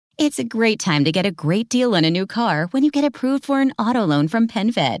It's a great time to get a great deal on a new car when you get approved for an auto loan from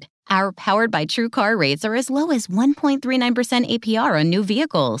PenFed. Our Powered by True car rates are as low as 1.39% APR on new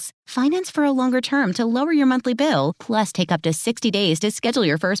vehicles. Finance for a longer term to lower your monthly bill, plus take up to 60 days to schedule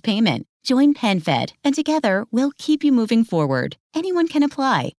your first payment. Join PenFed, and together we'll keep you moving forward. Anyone can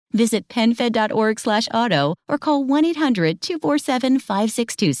apply. Visit PenFed.org/auto or call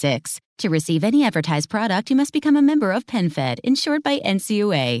 1-800-247-5626. To receive any advertised product, you must become a member of PenFed, insured by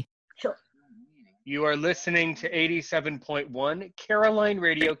NCUA. Sure. You are listening to 87.1 Caroline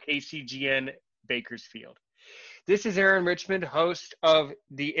Radio, KCGN, Bakersfield. This is Aaron Richmond, host of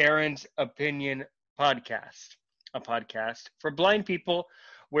the Aaron's Opinion podcast, a podcast for blind people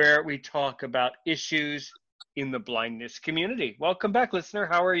where we talk about issues in the blindness community. Welcome back, listener.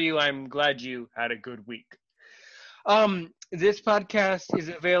 How are you? I'm glad you had a good week. This podcast is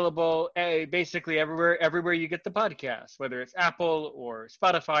available basically everywhere you get the podcast, whether it's Apple or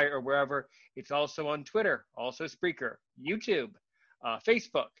Spotify or wherever. It's also on Twitter, also Spreaker, YouTube,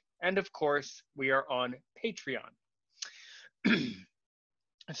 Facebook, and of course, we are on Patreon.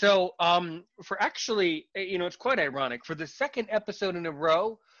 So for actually, it's quite ironic. For the second episode in a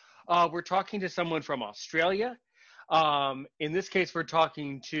row, we're talking to someone from Australia. In this case, we're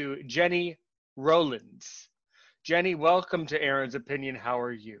talking to Jenny Rollins. Jenny, welcome to Aaron's Opinion. How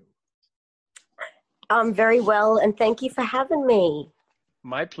are you? I'm very well, and thank you for having me.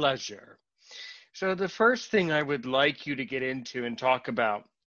 My pleasure. So the first thing I would like you to get into and talk about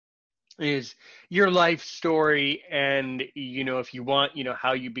is your life story, and if you want,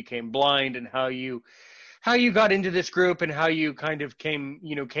 how you became blind and how you got into this group and how you kind of came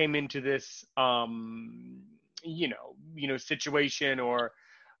into this situation, or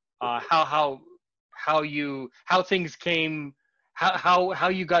how things came, how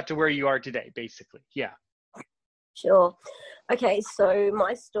you got to where you are today, basically. Yeah. Sure. Okay, so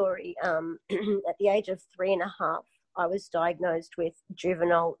my story, at the age of 3.5, I was diagnosed with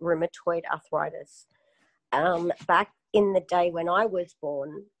juvenile rheumatoid arthritis. Back in the day when I was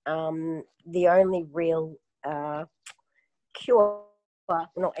born, the only real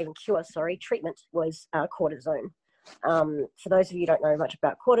treatment was cortisone. For those of you who don't know much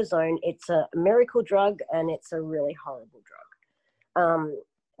about cortisone, it's a miracle drug and it's a really horrible drug.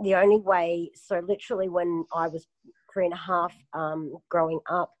 The only way, so literally when I was 3.5, growing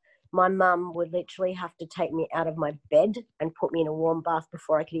up, my mum would literally have to take me out of my bed and put me in a warm bath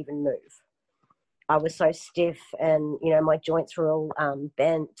before I could even move. I was so stiff, and my joints were all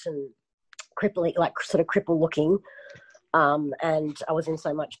bent and cripply, like sort of cripple looking. And I was in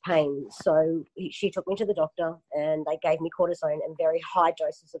so much pain. So she took me to the doctor and they gave me cortisone and very high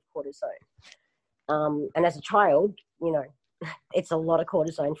doses of cortisone. And as a child, it's a lot of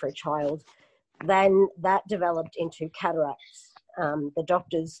cortisone for a child. Then that developed into cataracts. The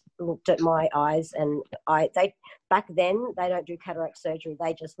doctors looked at my eyes, and back then they don't do cataract surgery.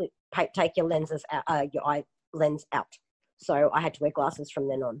 They just take your lenses out, your eye lens out. So I had to wear glasses from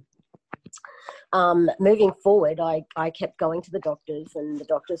then on. Moving forward, I kept going to the doctors, and the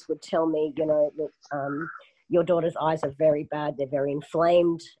doctors would tell me, that your daughter's eyes are very bad. They're very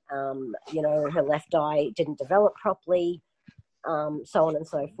inflamed. Her left eye didn't develop properly, so on and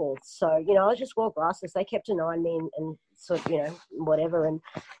so forth. So, I just wore glasses. They kept an eye on me and sort of, whatever. And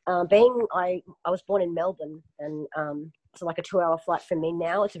I was born in Melbourne, and it's like a 2-hour flight from me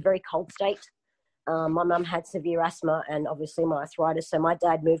now. It's a very cold state. My mum had severe asthma and obviously my arthritis. So my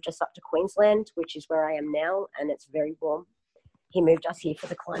dad moved us up to Queensland, which is where I am now, and it's very warm. He moved us here for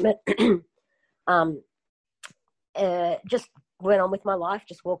the climate. Just went on with my life,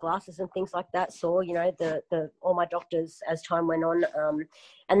 just wore glasses and things like that. Saw, all my doctors as time went on.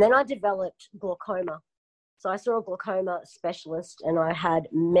 And then I developed glaucoma. So I saw a glaucoma specialist, and I had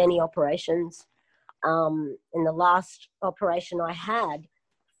many operations. In the last operation I had,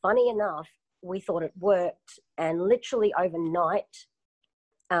 funny enough, we thought it worked, and literally overnight,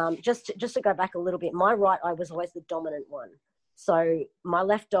 just to go back a little bit, my right eye was always the dominant one. So my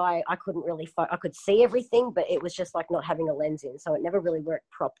left eye, I couldn't really, I could see everything, but it was just like not having a lens in. So it never really worked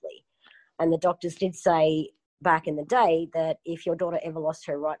properly. And the doctors did say back in the day that if your daughter ever lost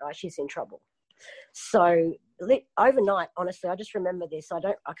her right eye, she's in trouble. So overnight, honestly, I just remember this. I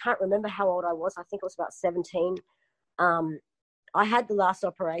can't remember how old I was. I think it was about 17. I had the last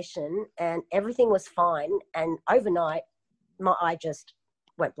operation and everything was fine. And overnight, my eye just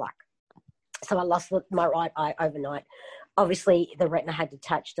went black. So I lost my right eye overnight. Obviously, the retina had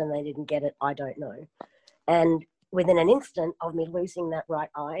detached and they didn't get it. I don't know. And within an instant of me losing that right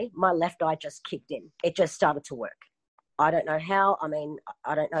eye, my left eye just kicked in. It just started to work. I don't know how. I mean,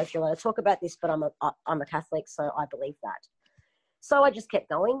 I don't know if you're allowed to talk about this, but I'm a Catholic, so I believe that. So I just kept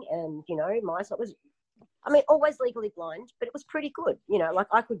going, and, you know, my eyesight was, I mean, always legally blind, but it was pretty good. You know, like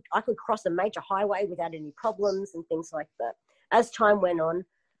I could cross a major highway without any problems and things like that. As time went on,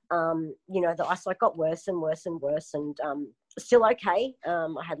 you know, the eyesight got worse and worse and worse, and still okay. I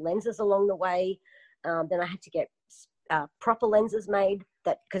had lenses along the way. Then I had to get proper lenses made,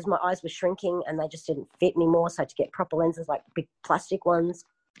 that because my eyes were shrinking and they just didn't fit anymore. So I had to get proper lenses, like big plastic ones.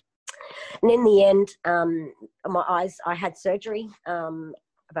 And in the end, my eyes, I had surgery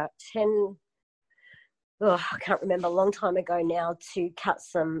about 10, I can't remember, a long time ago now, to cut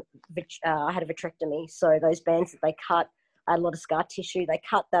some, I had a vitrectomy. So those bands that they cut, I had a lot of scar tissue. They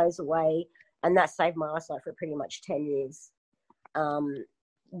cut those away, and that saved my eyesight for pretty much 10 years.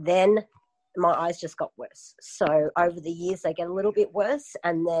 Then my eyes just got worse. So over the years, they get a little bit worse.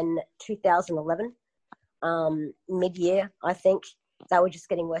 And then 2011, mid-year, I think, they were just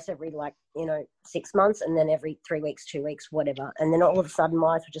getting worse every, 6 months, and then every 3 weeks, 2 weeks, whatever. And then all of a sudden,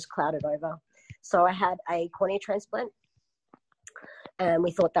 my eyes were just clouded over. So I had a cornea transplant, and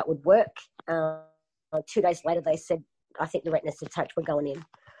we thought that would work. 2 days later, they said, I think the retina's detached, we're going in.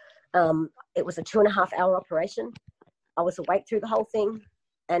 It was a 2.5-hour operation. I was awake through the whole thing,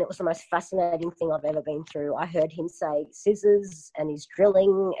 and it was the most fascinating thing I've ever been through. I heard him say scissors, and he's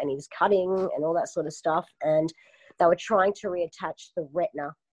drilling, and he's cutting, and all that sort of stuff. And they were trying to reattach the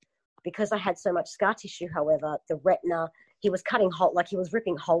retina. Because I had so much scar tissue, however, the retina, he was cutting he was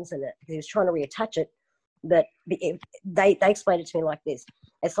ripping holes in it because he was trying to reattach it. But they explained it to me like this.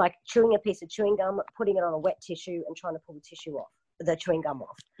 It's like chewing a piece of chewing gum, putting it on a wet tissue and trying to pull the chewing gum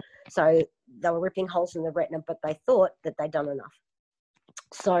off. So they were ripping holes in the retina, but they thought that they'd done enough.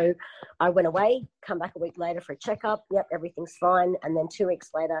 So I went away, come back a week later for a checkup. Yep, everything's fine. And then 2 weeks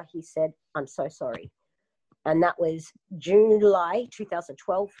later, he said, I'm so sorry. And that was July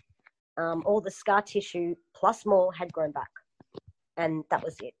 2012. All the scar tissue plus more had grown back. And that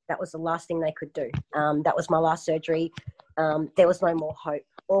was it. That was the last thing they could do. That was my last surgery. There was no more hope.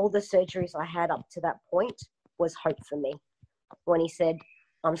 All the surgeries I had up to that point was hope for me. When he said,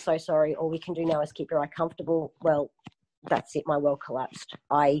 I'm so sorry, all we can do now is keep your eye comfortable, well, that's it. My world collapsed.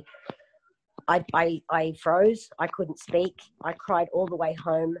 I froze. I couldn't speak. I cried all the way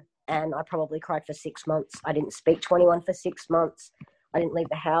home, and I probably cried for 6 months. I didn't speak to anyone for 6 months. I didn't leave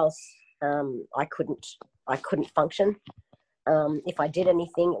the house. I couldn't function. If I did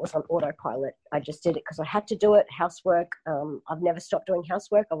anything, it was on autopilot. I just did it because I had to do it. Housework. I've never stopped doing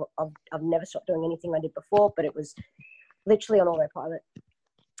housework. I've never stopped doing anything I did before, but it was literally on autopilot.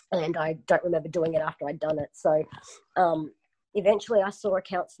 And I don't remember doing it after I'd done it. So eventually I saw a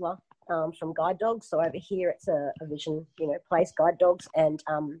counsellor from Guide Dogs. So over here it's a vision, place, Guide Dogs. And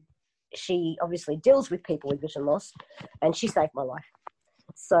she obviously deals with people with vision loss, and she saved my life.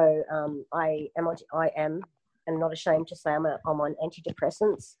 So I am, and not ashamed to say I'm on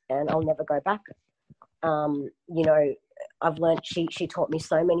antidepressants, and I'll never go back. I've learned, she taught me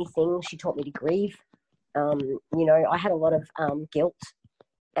so many things. She taught me to grieve. I had a lot of guilt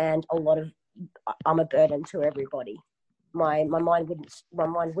and a lot of, I'm a burden to everybody. My mind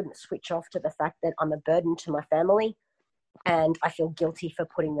wouldn't switch off to the fact that I'm a burden to my family, and I feel guilty for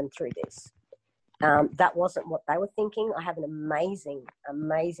putting them through this. That wasn't what they were thinking. I have an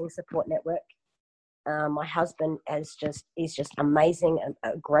amazing support network. My husband is just amazing and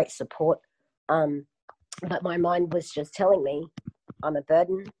a great support. But my mind was just telling me I'm a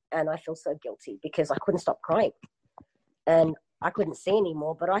burden, and I feel so guilty because I couldn't stop crying, and I couldn't see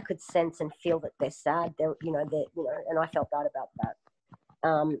anymore, but I could sense and feel that they're sad. And I felt bad about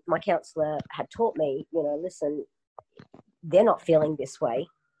that. My counsellor had taught me, listen, they're not feeling this way.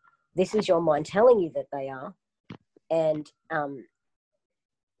 This is your mind telling you that they are. And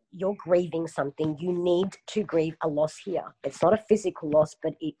you're grieving something. You need to grieve a loss here. It's not a physical loss,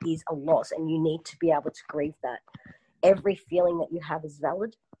 but it is a loss, and you need to be able to grieve that. Every feeling that you have is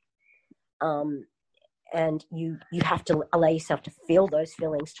valid. And you have to allow yourself to feel those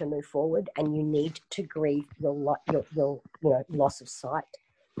feelings to move forward, and you need to grieve your loss of sight.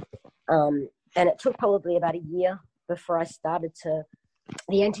 And it took probably about a year before I started to,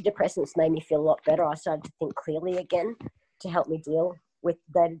 the antidepressants made me feel a lot better. I started to think clearly again to help me deal with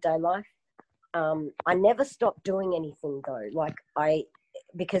day-to-day life. I never stopped doing anything though,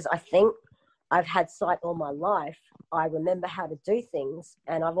 because I think I've had sight all my life. I remember how to do things,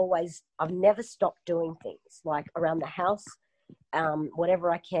 and I've never stopped doing things, like around the house,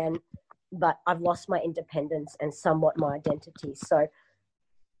 whatever I can, but I've lost my independence and somewhat my identity. So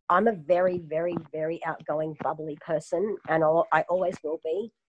I'm a very, very, very outgoing, bubbly person, and I always will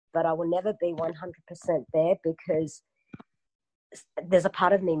be, but I will never be 100% there because there's a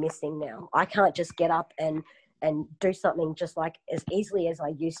part of me missing now. I can't just get up and and do something just like as easily as I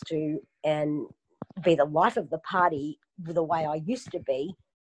used to and be the life of the party the way I used to be,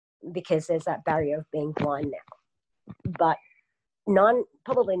 because there's that barrier of being blind now. But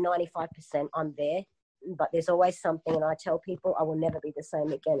probably 95% I'm there, but there's always something, and I tell people I will never be the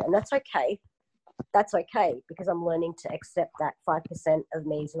same again. And that's okay. That's okay, because I'm learning to accept that 5% of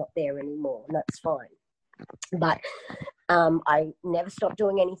me is not there anymore, and that's fine. But I never stop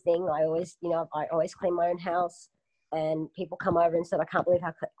doing anything. I always clean my own house, and people come over and said, I can't believe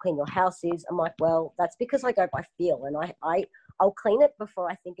how clean your house is. I'm like, well, that's because I go by feel, and I'll clean it before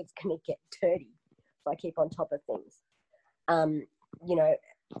I think it's going to get dirty. So I keep on top of things. You know,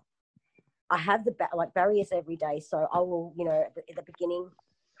 I have barriers every day. So I will, you know, at the beginning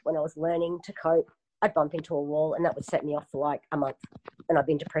when I was learning to cope, I'd bump into a wall and that would set me off for like a month, and I'd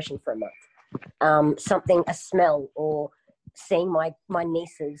be in depression for a month. A smell, or seeing my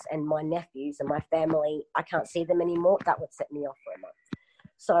nieces and my nephews and my family, I can't see them anymore, that would set me off for a month.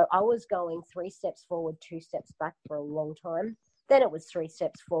 So I was going 3 steps forward, 2 steps back for a long time. Then it was 3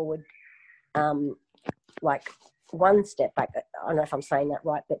 steps forward, like 1 step back. I don't know if I'm saying that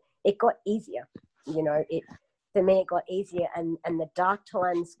right, but it got easier. You know, for me, it got easier, and the dark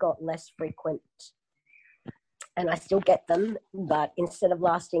times got less frequent. And I still get them, but instead of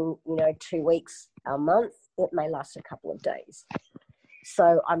lasting, 2 weeks, a month, it may last a couple of days.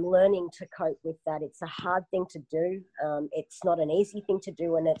 So I'm learning to cope with that. It's a hard thing to do. It's not an easy thing to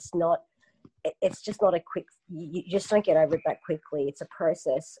do, and it's just not a quick, you just don't get over it that quickly. It's a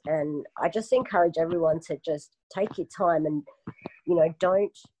process. And I just encourage everyone to just take your time and,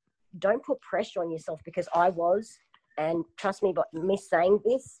 don't put pressure on yourself, because I was, and trust me, but me saying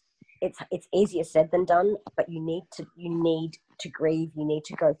this, it's easier said than done, but you need to grieve. You need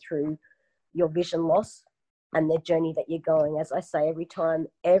to go through your vision loss and the journey that you're going. As I say every time,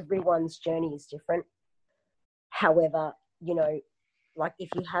 everyone's journey is different. However, like if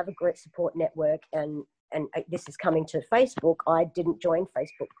you have a great support network, and this is coming to Facebook, I didn't join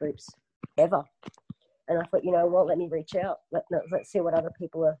Facebook groups ever. And I thought, let me reach out. Let's see what other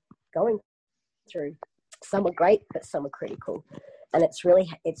people are going through. Some are great, but some are critical. And it's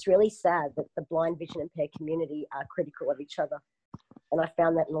really sad that the blind, vision impaired community are critical of each other. And I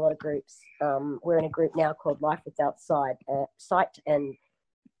found that in a lot of groups. We're in a group now called Life Without Sight, and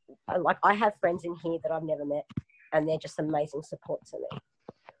I have friends in here that I've never met, and they're just amazing support to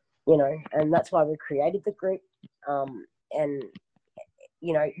me, and that's why we created the group. And,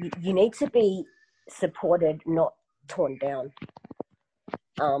 you need to be supported, not torn down.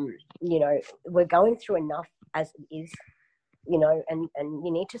 We're going through enough as it is, and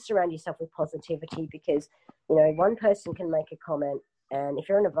you need to surround yourself with positivity, because, one person can make a comment, and if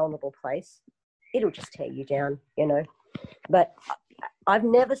you're in a vulnerable place, it'll just tear you down, But I've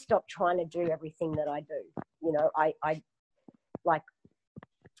never stopped trying to do everything that I do.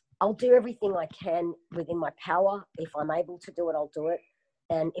 I'll do everything I can within my power. If I'm able to do it, I'll do it.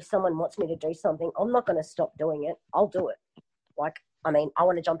 And if someone wants me to do something, I'm not going to stop doing it. I'll do it. I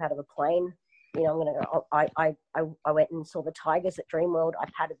want to jump out of a plane. I went and saw the tigers at Dreamworld. I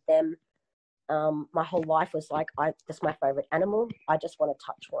patted them. My whole life was like, that's my favorite animal. I just want to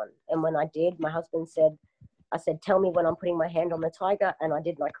touch one. And when I did, my husband said, tell me when I'm putting my hand on the tiger. And I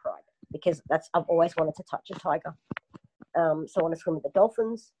did, and I cried, because I've always wanted to touch a tiger. So I want to swim with the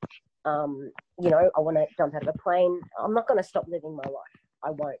dolphins. I want to jump out of a plane. I'm not going to stop living my life. I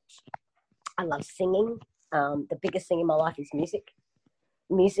won't. I love singing. The biggest thing in my life is music.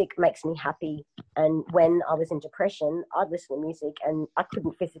 Music makes me happy. And when I was in depression, I'd listen to music, and I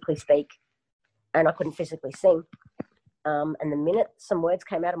couldn't physically speak, and I couldn't physically sing. And the minute some words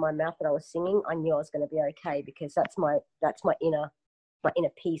came out of my mouth that I was singing, I knew I was going to be okay, because that's my inner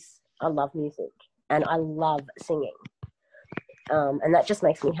peace. I love music, and I love singing. And that just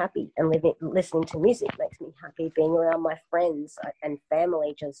makes me happy. And listening to music makes me happy. Being around my friends and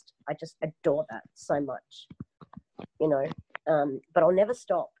family, I just adore that so much, But I'll never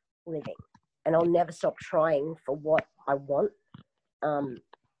stop living, and I'll never stop trying for what I want.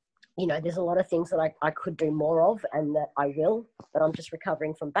 There's a lot of things that I could do more of, and that I will, but I'm just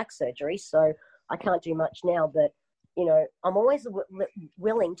recovering from back surgery, so I can't do much now. But, I'm always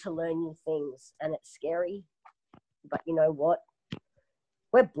willing to learn new things, and it's scary. But you know what?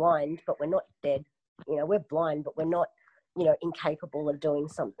 We're blind, but we're not dead. We're blind, but we're not, incapable of doing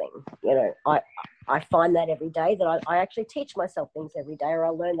something. I find that every day, that I actually teach myself things every day, or I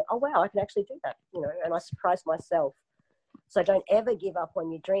learn that, oh, wow, I can actually do that, and I surprise myself. So don't ever give up on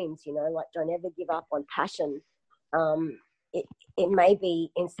your dreams, don't ever give up on passion. It may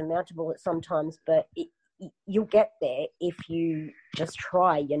be insurmountable at sometimes, but you'll get there if you just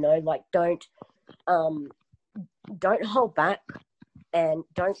try, don't hold back and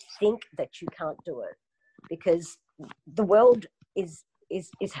don't think that you can't do it, because the world is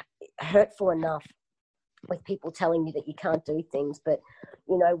hurtful enough with people telling you that you can't do things. But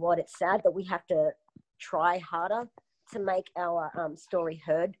you know what? It's sad that we have to try harder to make our story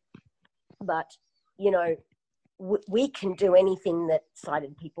heard. But, you know, we can do anything that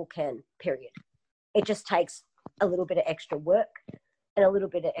sighted people can, period. It just takes a little bit of extra work and a little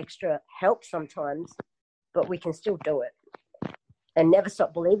bit of extra help sometimes, but we can still do it. And never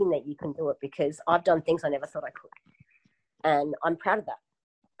stop believing that you can do it, because I've done things I never thought I could. And I'm proud of that.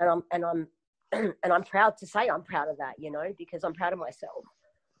 And I'm proud to say I'm proud of that, you know, because I'm proud of myself.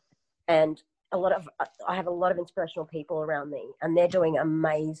 And I have a lot of inspirational people around me, and they're doing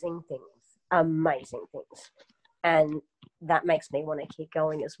amazing things. And that makes me want to keep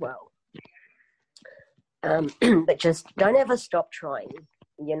going as well. But just don't ever stop trying,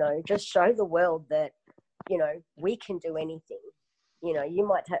 you know, just show the world that, you know, we can do anything. You know, you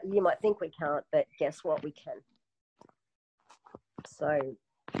might think we can't, but guess what? We can. So,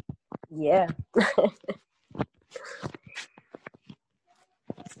 yeah.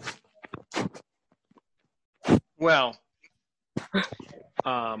 Well,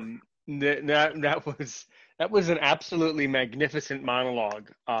 that was an absolutely magnificent monologue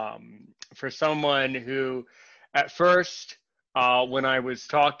for someone who, at first, when I was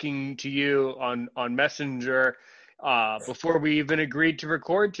talking to you on Messenger, before we even agreed to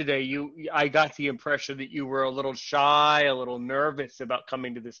record today, I got the impression that you were a little shy, a little nervous about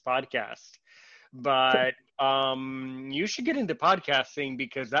coming to this podcast. But you should get into podcasting,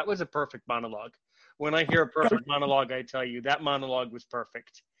 because that was a perfect monologue. When I hear a perfect monologue, I tell you that monologue was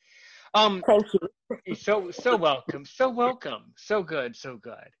perfect. Thank you. So welcome, so good.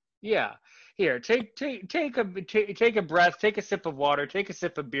 Yeah. Here, take a breath, take a sip of water, take a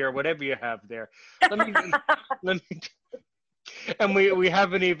sip of beer, whatever you have there. Let me. And we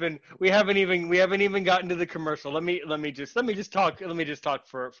haven't even gotten to the commercial. Let me just talk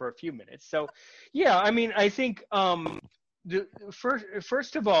for a few minutes. So, yeah, I mean, I think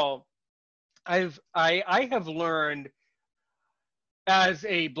first of all, I have learned, as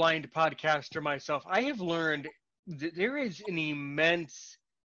a blind podcaster myself, I have learned that there is an immense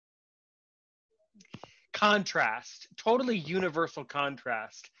contrast, totally universal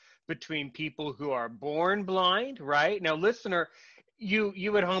contrast, between people who are born blind, right? Now, listener,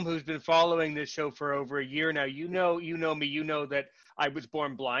 you at home who's been following this show for over a year now, you know me, you know that I was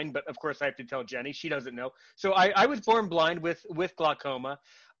born blind, but of course I have to tell Jenny, she doesn't know. So I was born blind with glaucoma.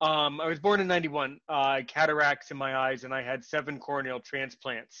 I was born in 91, cataracts in my eyes, and I had 7 corneal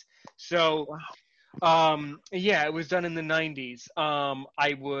transplants. So, yeah, it was done in the 90s.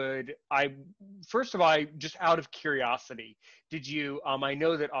 First of all, just out of curiosity, did you, I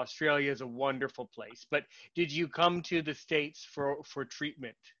know that Australia is a wonderful place, but did you come to the States for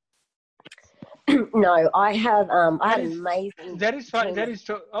treatment? No, I had amazing. That is fine.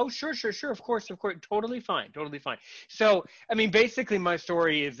 Sure. Of course. Totally fine. So, I mean, basically, my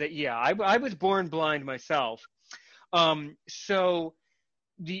story is that, yeah, I was born blind myself. So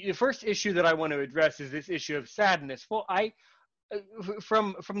the first issue that I want to address is this issue of sadness. Well,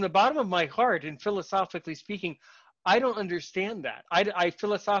 from the bottom of my heart, and philosophically speaking, I don't understand that. I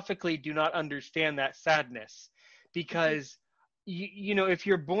philosophically do not understand that sadness, because you know, if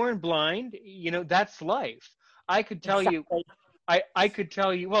you're born blind, you know, that's life. I could tell you, I could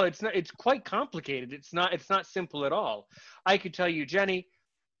tell you, well, it's quite complicated. It's not simple at all. I could tell you, Jenny,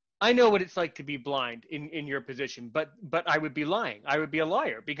 I know what it's like to be blind in your position, but I would be lying. I would be a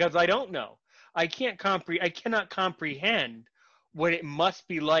liar, because I don't know. I cannot comprehend what it must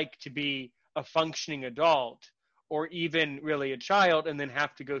be like to be a functioning adult, or even really a child, and then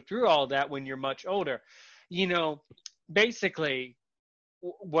have to go through all that when you're much older. You know, basically,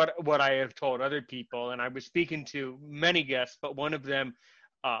 what I have told other people, and I was speaking to many guests, but one of them,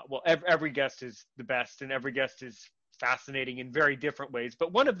 well, every guest is the best, and every guest is fascinating in very different ways,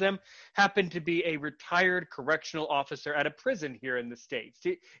 but one of them happened to be a retired correctional officer at a prison here in the States.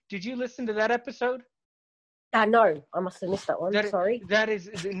 Did you listen to that episode? No, I must have missed that one. Sorry. That is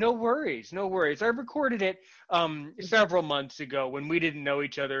no worries. I recorded it several months ago when we didn't know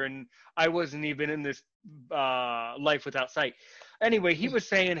each other, and I wasn't even in this life without sight. Anyway, he was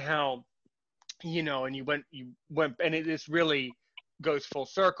saying how, you know, and you went, and this really goes full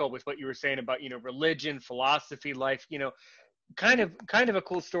circle with what you were saying about, you know, religion, philosophy, life. You know, kind of a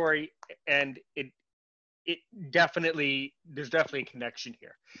cool story, and there's definitely a connection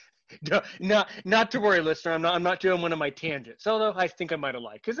here. Not to worry, listener. I'm not doing one of my tangents, although I think I might have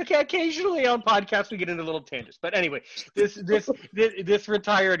liked, because occasionally on podcasts we get into little tangents. But anyway, this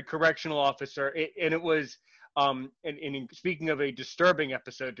retired correctional officer, and it was And speaking of a disturbing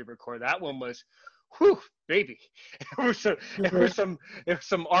episode to record, that one was, whew, baby. There was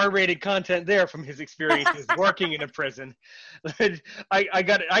some R-rated content there from his experiences working in a prison. I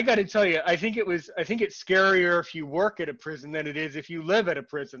got to tell you, I think it's scarier if you work at a prison than it is if you live at a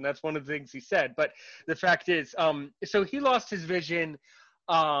prison. That's one of the things he said. But the fact is, so he lost his vision.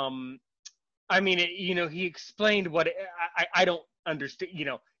 He explained what I don't understand.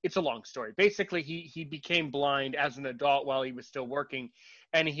 It's a long story. Basically, he became blind as an adult while he was still working,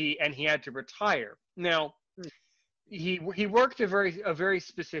 and he had to retire. Now, he worked a very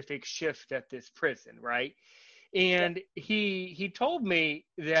specific shift at this prison, right? And he told me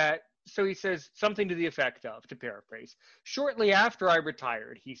that. So he says something to the effect of, to paraphrase, shortly after I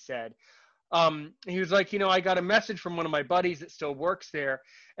retired, he said, he was like, I got a message from one of my buddies that still works there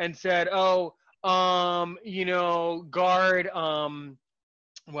and said, guard,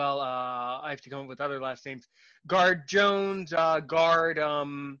 I have to come up with other last names, guard Jones, guard,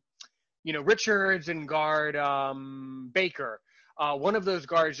 Richards, and guard, Baker. One of those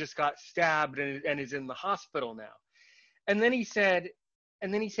guards just got stabbed and is in the hospital now. And then he said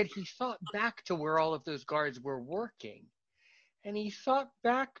he thought back to where all of those guards were working. And he thought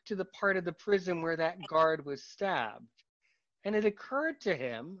back to the part of the prison where that guard was stabbed. And it occurred to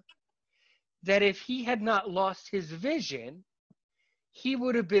him that if he had not lost his vision, he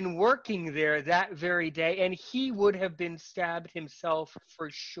would have been working there that very day, and he would have been stabbed himself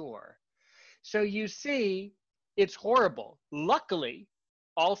for sure. So you see, it's horrible. Luckily,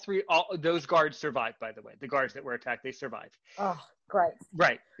 all those guards survived, by the way. The guards that were attacked, they survived. Oh, great.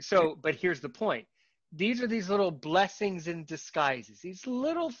 Right. So, but here's the point. These are these little blessings in disguises, these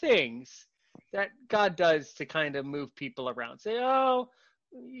little things that God does to kind of move people around. Say, oh,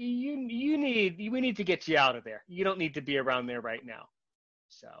 we need to get you out of there. You don't need to be around there right now.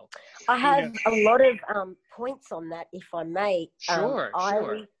 So I have a lot of points on that, if I may. Sure.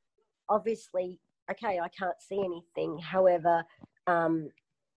 Obviously, okay, I can't see anything. However,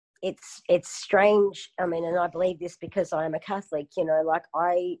 it's strange. I mean, and I believe this because I am a Catholic, like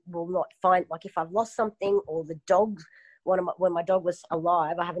I will not find, like if I've lost something or the dog, when my dog was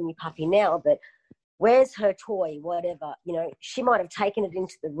alive, I have a new puppy now, but where's her toy, whatever, she might have taken it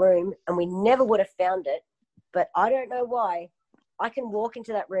into the room and we never would have found it, but I don't know why. I can walk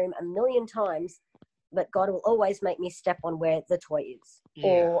into that room a million times, but God will always make me step on where the toy is. Yeah.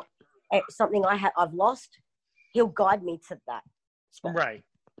 Or something I've lost, he'll guide me to that spot. Right.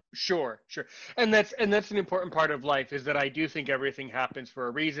 Sure. And that's an important part of life, is that I do think everything happens for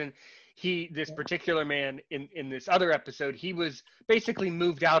a reason. This particular man in this other episode, he was basically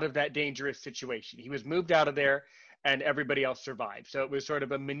moved out of that dangerous situation. He was moved out of there and everybody else survived. So it was sort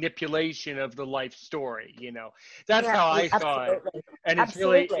of a manipulation of the life story, That's how I saw it. And it's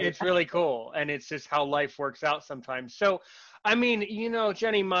really cool. And it's just how life works out sometimes. So, I mean,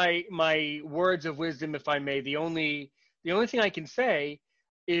 Jenny, my words of wisdom, if I may, the only thing I can say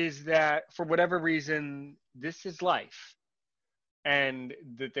is that for whatever reason, this is life. And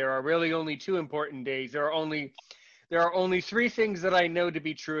that there are really only two important days. There are only three things that I know to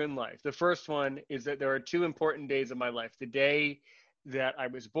be true in life. The first one is that there are two important days of my life. The day that I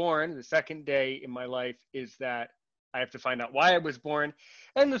was born, the second day in my life is that I have to find out why I was born.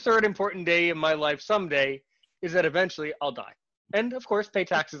 And the third important day in my life someday is that eventually I'll die. And of course, pay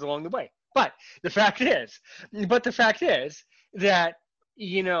taxes along the way. But the fact is that,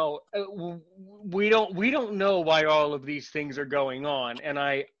 we don't know why all of these things are going on. And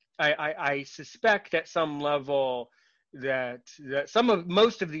I suspect at some level that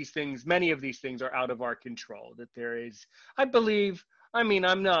most of these things, many of these things are out of our control, that there is, I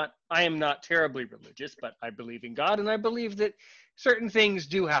am not terribly religious, but I believe in God, and I believe that certain things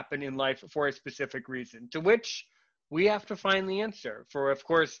do happen in life for a specific reason, to which we have to find the answer. For, of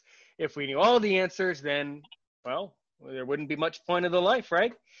course, if we knew all the answers, then, well, there wouldn't be much point of the life,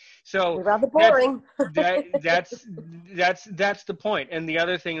 right? So rather boring. That's the point. And the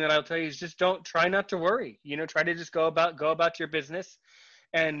other thing that I'll tell you is just try not to worry. Try to just go about your business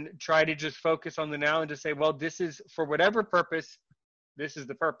and try to just focus on the now and just say, well, this is for whatever purpose, this is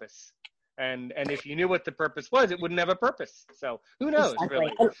the purpose. And if you knew what the purpose was, it wouldn't have a purpose. So who knows,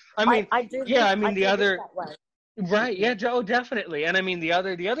 really? I do. Right. Yeah. Oh, definitely. And I mean, the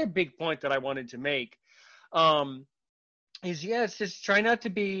other big point that I wanted to make, is just try not to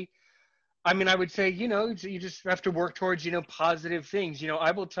be, I would say, you just have to work towards, positive things.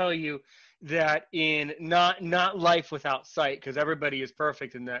 I will tell you that in not life without sight, because everybody is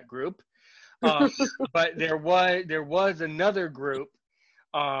perfect in that group. But there was another group,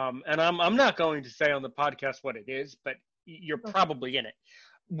 and I'm not going to say on the podcast what it is, but you're probably in it.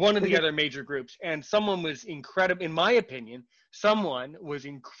 one of the other major groups, and someone was incredible, in my opinion, someone was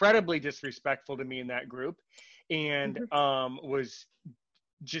incredibly disrespectful to me in that group, and was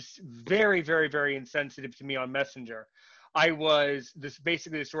just very, very, very insensitive to me on Messenger.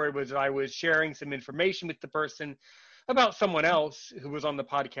 Basically the story was I was sharing some information with the person about someone else who was on the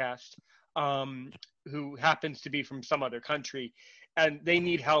podcast, who happens to be from some other country, and they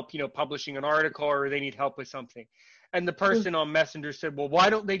need help, publishing an article, or they need help with something. And the person on Messenger said, well, why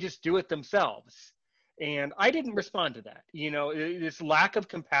don't they just do it themselves? And I didn't respond to that. This lack of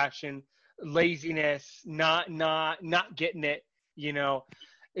compassion, laziness, not getting it,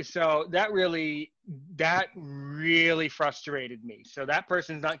 So that really frustrated me. So that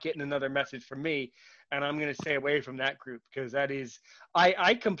person's not getting another message from me, and I'm going to stay away from that group, because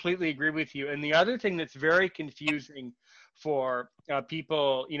I completely agree with you. And the other thing that's very confusing for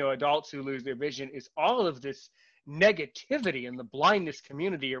people, adults who lose their vision, is all of this negativity in the blindness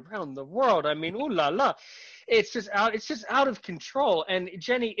community around the world. I mean, ooh la la, it's just out of control. And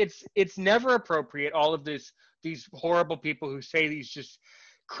Jenny, it's never appropriate, all of these horrible people who say these just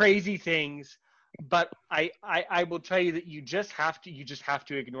crazy things, but I will tell you that you just have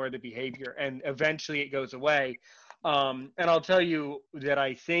to ignore the behavior, and eventually it goes away. And I'll tell you that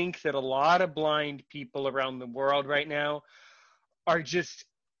I think that a lot of blind people around the world right now are just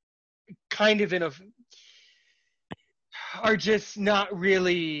kind of are just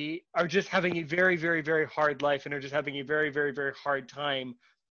having a very, very, very hard life, and are just having a very, very, very hard time,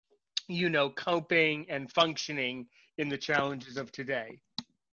 coping and functioning in the challenges of today.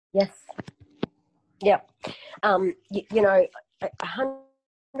 Yes. Yeah. 100%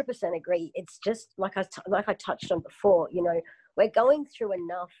 agree. It's just like I touched on before, we're going through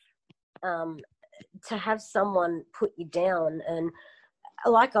enough to have someone put you down. And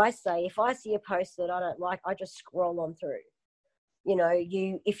like I say, if I see a post that I don't like, I just scroll on through.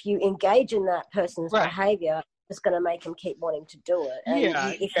 If you engage in that person's behavior, it's going to make them keep wanting to do it. And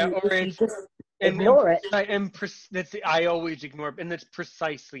if you just ignore it. I always ignore, and that's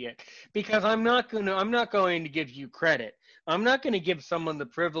precisely it. Because I'm not going to give you credit. I'm not going to give someone the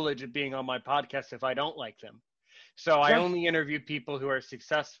privilege of being on my podcast if I don't like them. So I only interview people who are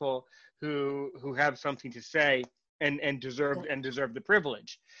successful, who have something to say, and deserve the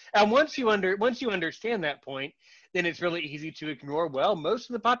privilege. And once you understand that point, then it's really easy to ignore, well, most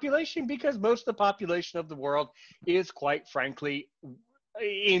of the population, because most of the population of the world is, quite frankly,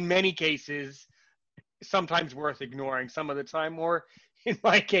 in many cases, sometimes worth ignoring, some of the time, or in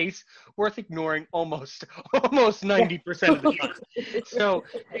my case, worth ignoring almost 90% of the time. So,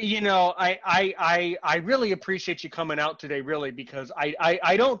 I really appreciate you coming out today, really, because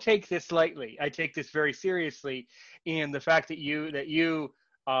I don't take this lightly. I take this very seriously. And the fact that you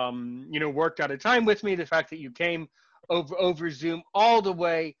worked out a time with me, the fact that you came over Zoom all the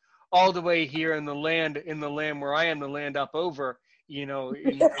way here in the land where I am, the land up over,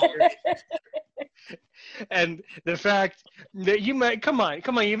 and the fact that you might come on,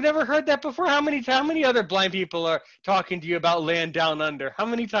 you've never heard that before. How many other blind people are talking to you about land down under? How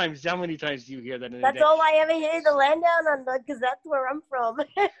many times do you hear that in a day? That's all I ever hear, the land down under, because that's where I'm from.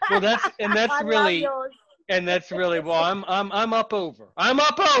 Well, that's really, and that's really, well, I'm up over. I'm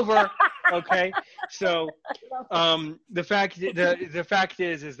up over. Okay. So, the fact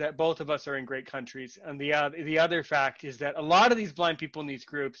is that both of us are in great countries. And the other fact is that a lot of these blind people in these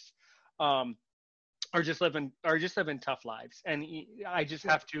groups, are just living tough lives. And I just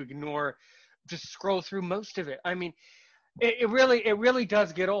have to just scroll through most of it. I mean, it really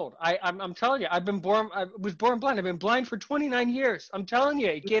does get old. I'm telling you, I was born blind. I've been blind for 29 years. I'm telling you,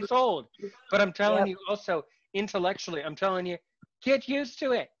 it gets old. But I'm telling you also, intellectually, I'm telling you, get used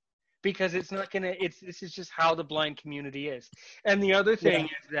to it, because it's not gonna. This is just how the blind community is. And the other thing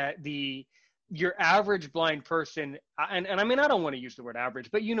is that your average blind person, and I mean, I don't want to use the word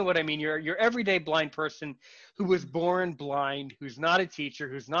average, but you know what I mean. Your everyday blind person who was born blind, who's not a teacher,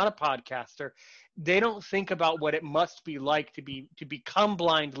 who's not a podcaster, they don't think about what it must be like to become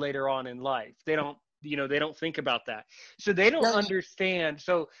blind later on in life. They don't think about that. So they don't understand.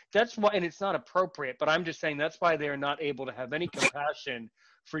 So that's why, and it's not appropriate, but I'm just saying that's why they're not able to have any compassion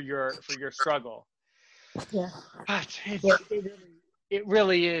for your struggle. Yeah. But it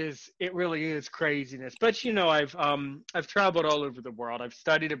really is craziness. But I've traveled all over the world. I've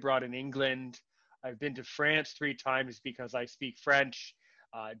studied abroad in England. I've been to France 3 times because I speak French.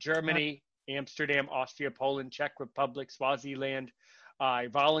 Germany, Amsterdam, Austria, Poland, Czech Republic, Swaziland. I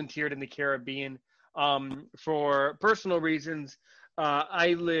volunteered in the Caribbean. For personal reasons,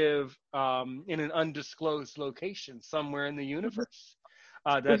 I live in an undisclosed location somewhere in the universe.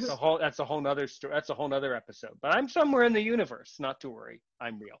 That's a whole nother story. That's a whole nother episode. But I'm somewhere in the universe. Not to worry,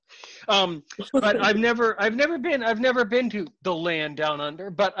 I'm real. But I've never been to the land down under.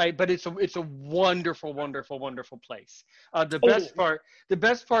 But it's a wonderful, wonderful, wonderful place. The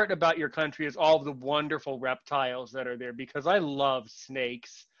best part about your country is all the wonderful reptiles that are there, because I love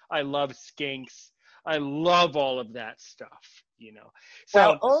snakes. I love skinks. I love all of that stuff. So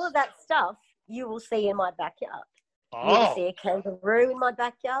well, all of that stuff you will see in my backyard. You will see a kangaroo in my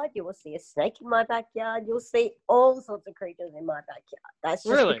backyard. You will see a snake in my backyard. You'll see all sorts of creatures in my backyard. That's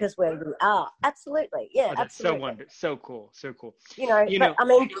just because where we are. Absolutely. Yeah, that's absolutely. so wonderful. So cool. So cool. But I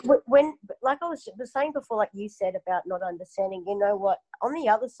mean, when, like I was saying before, like you said about not understanding, you know what? On the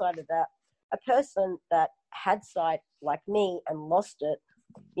other side of that, a person that had sight like me and lost it,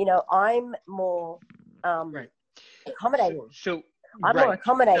 I'm more accommodating. I'm more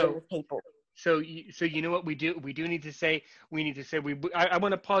accommodating with people. So you know what we do? We need to say I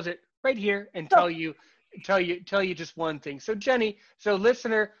want to pause it right here and tell you just one thing. So Jenny,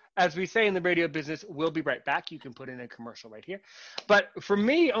 listener, as we say in the radio business, we'll be right back. You can put in a commercial right here. But for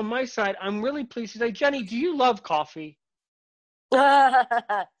me, on my side, I'm really pleased to say, Jenny, do you love coffee?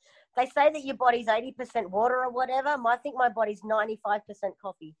 They say that your body's 80% water or whatever. I think my body's 95%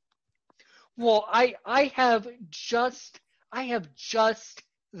 coffee. Well, I have just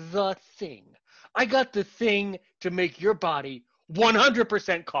the thing. I got the thing to make your body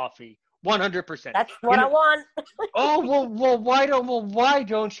 100% coffee. 100%. That's what I want. Why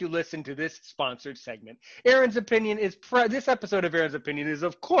don't you listen to this sponsored segment? Aaron's Opinion this episode of Aaron's Opinion is,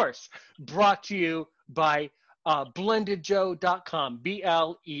 of course, brought to you by blendedjoe.com,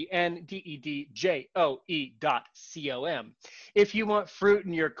 BLENDEDJOE.com. If you want fruit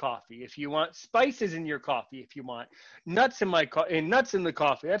in your coffee, if you want spices in your coffee, if you want nuts in the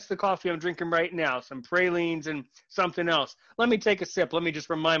coffee, that's the coffee I'm drinking right now, some pralines and something else. Let me take a sip. Let me just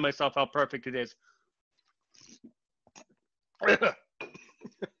remind myself how perfect it is.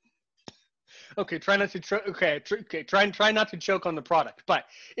 Okay, try not to try not to choke on the product, but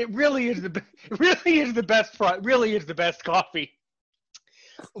it really is the best product. Really is the best coffee.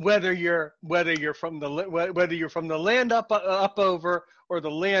 Whether you're from the land up over or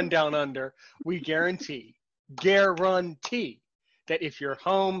the land down under, we guarantee that if you're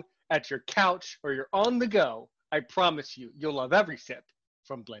home, at your couch, or you're on the go, I promise you'll love every sip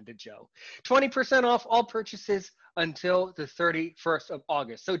from Blended Joe. 20% off all purchases until the 31st of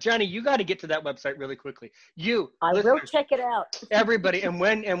August. So Jenny, you got to get to that website really quickly. I will check it out. Everybody, and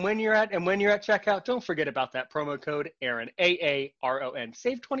when you're at checkout, don't forget about that promo code Aaron, AARON.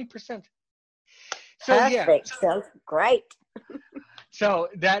 Save 20%. So perfect. Sounds great. So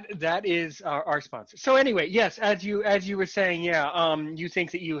that is our sponsor. So anyway, yes, as you were saying, you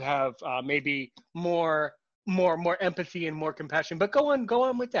think that you have maybe more empathy and more compassion, but go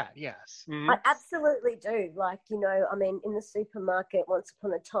on with that. Yes. Mm-hmm. I absolutely do. Like, I mean, in the supermarket, once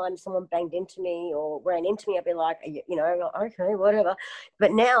upon a time, someone banged into me or ran into me, I'd be like, okay, whatever.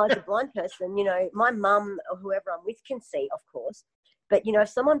 But now as a blind person, my mum or whoever I'm with can see, of course. But, if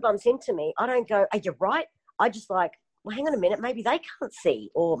someone bumps into me, I don't go, are you right? I just like, well, hang on a minute, maybe they can't see,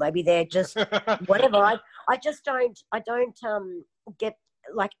 or maybe they're just whatever. I just don't get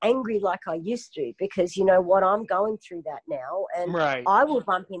like angry like I used to, because what, I'm going through that now, and right. I will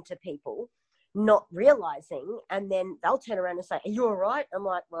bump into people not realizing, and then they'll turn around and say, are you all right? I'm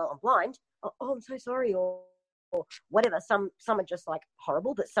like, well, I'm blind. Oh, I'm so sorry, or whatever. Some are just like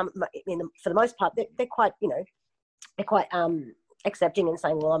horrible, but some, for the most part, they're quite, they're quite accepting and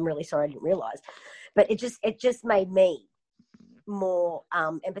saying, well, I'm really sorry, I didn't realize. But it just made me more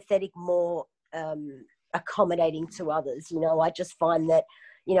empathetic, more accommodating to others. I just find that,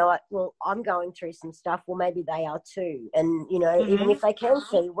 well, I'm going through some stuff. Well, maybe they are too. And, mm-hmm. even if they can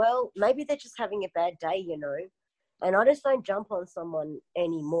see, well, maybe they're just having a bad day, And I just don't jump on someone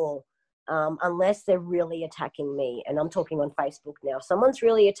anymore unless they're really attacking me. And I'm talking on Facebook now. If someone's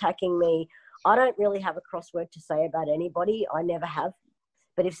really attacking me, I don't really have a cross word to say about anybody. I never have.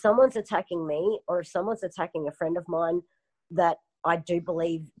 But if someone's attacking me, or if someone's attacking a friend of mine that I do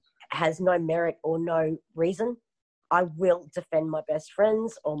believe has no merit or no reason, I will defend my best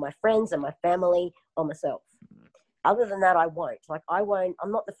friends or my friends and my family or myself. Other than that, I won't. Like, I'm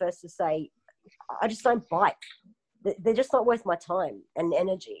not the first to say, I just don't bite. They're just not worth my time and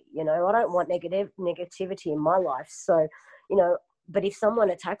energy. I don't want negativity in my life. So, but if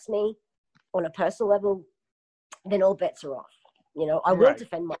someone attacks me on a personal level, then all bets are off. I will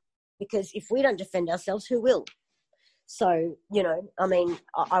defend myself, because if we don't defend ourselves, who will? So, I mean,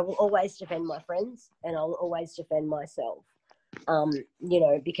 I will always defend my friends, and I'll always defend myself,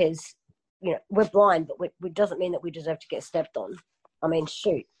 because, we're blind, but it doesn't mean that we deserve to get stepped on. I mean,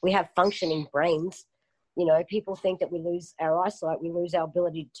 shoot, we have functioning brains. You know, people think that we lose our eyesight, we lose our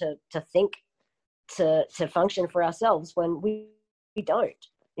ability to think, to function for ourselves when we don't.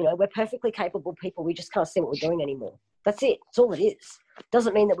 You know, we're perfectly capable people. We just can't see what we're doing anymore. That's it. That's all it is.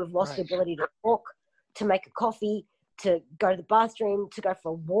 Doesn't mean that we've lost the ability to walk, to make a coffee, to go to the bathroom, to go for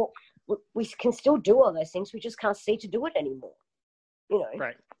a walk. We can still do all those things. We just can't see to do it anymore. You know.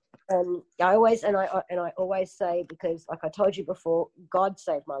 Right. And I always say, because like I told you before, God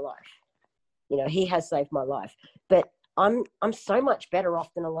saved my life. You know, he has saved my life. But I'm so much better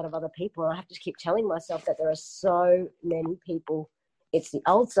off than a lot of other people. And I have to keep telling myself that there are so many people. It's the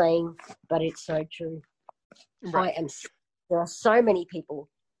old saying, but it's so true. Right. There are so many people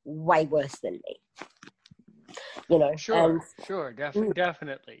way worse than me. You know. Sure.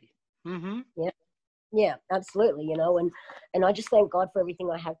 Definitely. Mm-hmm. Yeah, absolutely. You know, and I just thank God for everything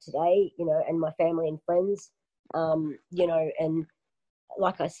I have today, you know, and my family and friends, you know, and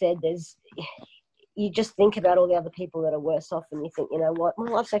like I said, you just think about all the other people that are worse off and you think, you know what, my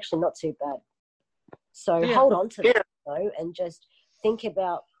life's actually not too bad. So hold on to that, you know, and just think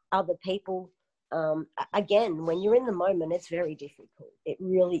about other people. Again, when you're in the moment, it's very difficult. It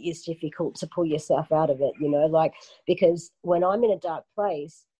really is difficult to pull yourself out of it, you know, like, because when I'm in a dark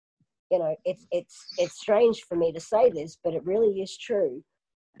place, you know, it's strange for me to say this, but it really is true.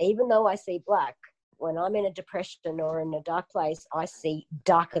 Even though I see black, when I'm in a depression or in a dark place, I see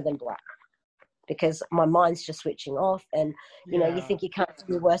darker than black because my mind's just switching off. And, you know, you think you can't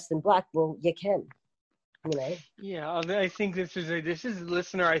do worse than black. Well, you can, you know. Yeah, I think this is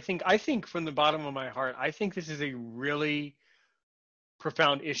listener. I think from the bottom of my heart, I think this is a really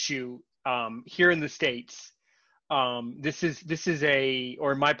profound issue here in the States. This is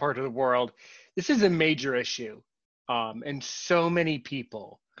or in my part of the world, this is a major issue. And so many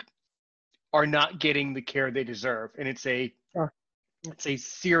people are not getting the care they deserve. And it's a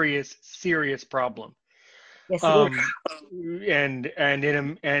serious, serious problem. Yes, it is.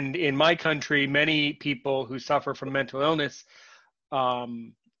 And in my country, many people who suffer from mental illness,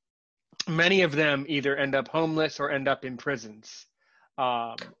 many of them either end up homeless or end up in prisons.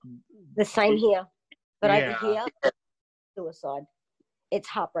 The same here. But over here, suicide. It's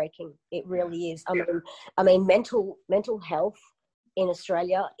heartbreaking. It really is. I mean, mental health in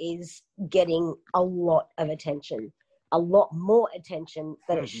Australia is getting a lot of attention, a lot more attention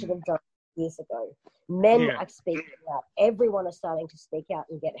than it should have done years ago. Men are speaking out. Everyone is starting to speak out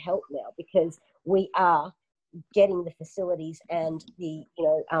and get help now because we are getting the facilities and the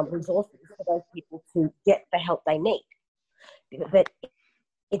resources for those people to get the help they need. But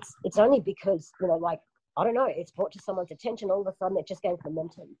it's only because, you know, like, I don't know, it's brought to someone's attention, all of a sudden it just gains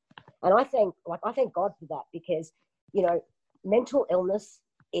momentum. And I thank God for that because, you know, mental illness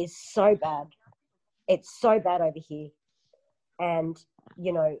is so bad. It's so bad over here. And,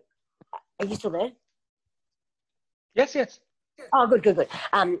 you know, are you still there? Yes. Oh, good.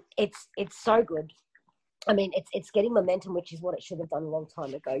 It's so good. I mean, it's getting momentum, which is what it should have done a long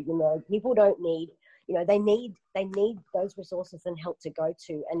time ago. You know, people don't need, you know, they need those resources and help to go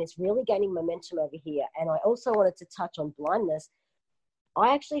to, and it's really gaining momentum over here. And I also wanted to touch on blindness.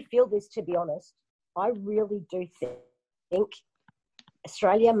 I actually feel this, to be honest. I really do think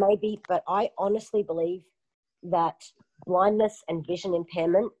Australia maybe, but I honestly believe that blindness and vision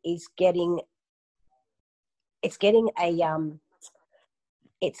impairment is getting a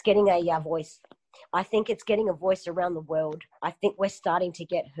voice. I think it's getting a voice around the world. I think we're starting to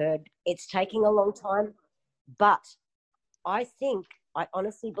get heard. It's taking a long time, but I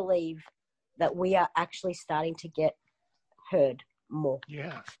honestly believe that we are actually starting to get heard more.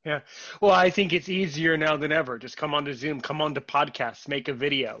 Yeah. Well, I think it's easier now than ever. Just come onto Zoom, come onto podcasts, make a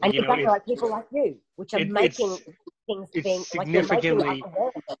video. And you know, like people like you, which are making things being significantly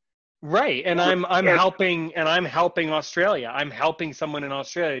like right. And I'm helping Australia. I'm helping someone in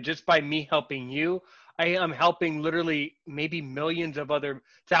Australia just by me helping you. I am helping literally maybe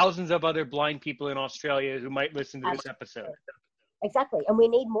thousands of other blind people in Australia who might listen to this episode. Exactly. And we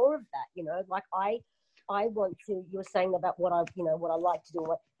need more of that, you know, like I want to, you were saying about what I like to do.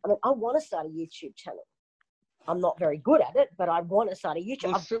 I mean, I want to start a YouTube channel. I'm not very good at it, but I want to start a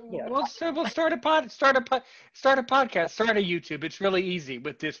YouTube. We'll start a podcast, start a YouTube. It's really easy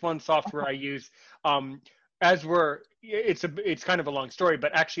with this one software I use. It's kind of a long story,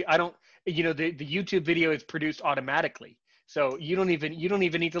 but actually I don't, you know, the YouTube video is produced automatically. So you don't even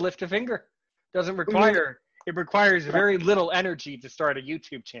need to lift a finger. It requires very little energy to start a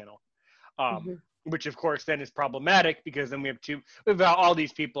YouTube channel. Which of course then is problematic because then we've got all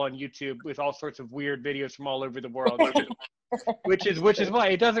these people on YouTube with all sorts of weird videos from all over the world. which is why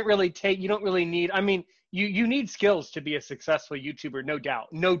it doesn't really take, you don't really need, I mean, you need skills to be a successful YouTuber,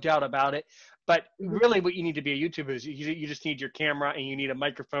 no doubt about it. But really what you need to be a YouTuber is you just need your camera and you need a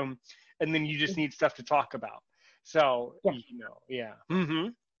microphone, and then you just need stuff to talk about. So, Yeah.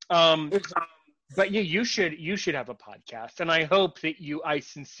 Yeah. But you should have a podcast, and I hope that I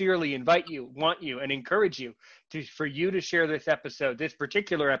sincerely want you, and encourage you for you to share this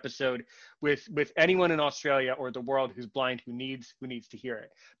particular episode, with anyone in Australia or the world who's blind who needs to hear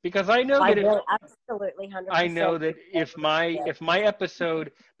it, because I know that absolutely 100%. I know that if my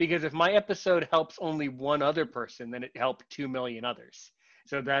episode helps only one other person, then it helped 2 million others.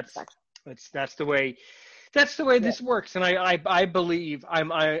 So that's the way. That's the way this works, and I believe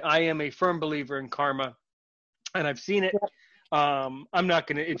I am a firm believer in karma, and I've seen it. I'm not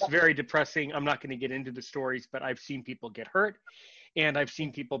gonna. It's very depressing. I'm not gonna get into the stories, but I've seen people get hurt, and I've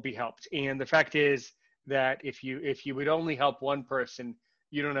seen people be helped. And the fact is that if you would only help one person,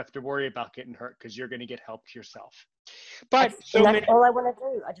 you don't have to worry about getting hurt, because you're going to get helped yourself. But that's all I want to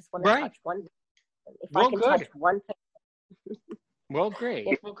do. I just want to touch one. If I can touch one person. Well, great.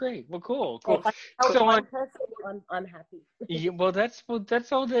 Well, cool. If I help one person, I'm happy. Yeah, well, that's all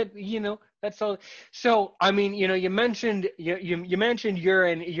that, that's all. So, I mean, you mentioned you're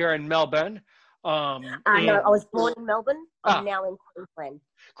in Melbourne. I was born in Melbourne. I'm now in Queensland.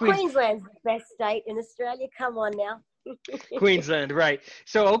 Queensland's the best state in Australia. Come on now. Queensland, right.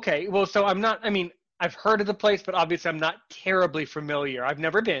 So, okay. Well, so I've heard of the place, but obviously I'm not terribly familiar. I've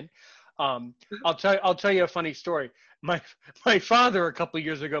never been. I'll tell you a funny story. My father, a couple of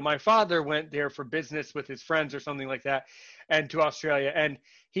years ago, went there for business with his friends or something like that, and to Australia, and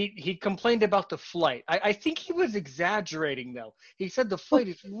he complained about the flight. I think he was exaggerating, though. He said the flight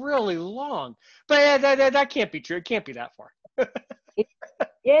is really long, but that can't be true. It can't be that far. Yeah,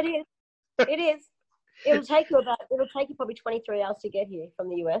 it is. It is. It'll take you probably 23 hours to get here from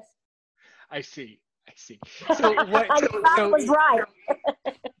the US. I see. So what? That was right.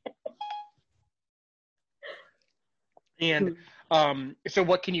 And so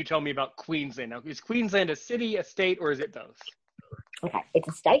what can you tell me about Queensland? Now, is Queensland a city, a state, or is it both? Okay, it's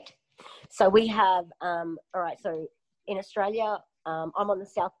a state. So we have, all right, so in Australia, I'm on the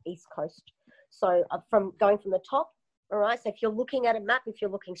southeast coast. So going from the top, all right, so if you're looking at a map, if you're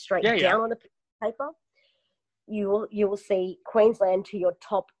looking straight down on a paper, you will see Queensland to your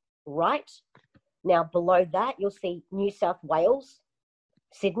top right. Now, below that, you'll see New South Wales,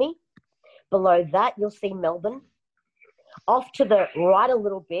 Sydney. Below that, you'll see Melbourne. Off to the right a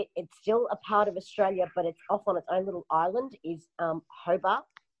little bit, it's still a part of Australia, but it's off on its own little island, is Hobart.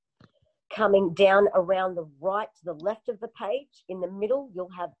 Coming down around the right to the left of the page, in the middle, you'll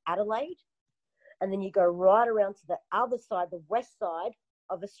have Adelaide. And then you go right around to the other side, the west side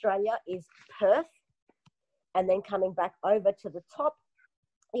of Australia is Perth. And then coming back over to the top,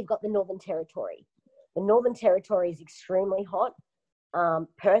 you've got the Northern Territory. The Northern Territory is extremely hot.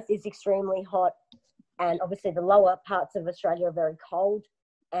 Perth is extremely hot. And obviously the lower parts of Australia are very cold,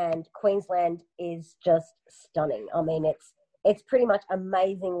 and Queensland is just stunning. I mean, it's pretty much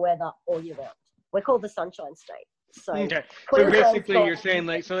amazing weather all year round. We're called the Sunshine State. So, okay. So basically you're saying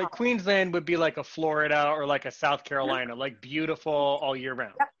like Queensland would be like a Florida or like a South Carolina, like beautiful all year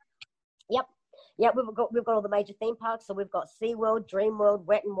round. Yep. We've got all the major theme parks. So we've got SeaWorld, Dreamworld,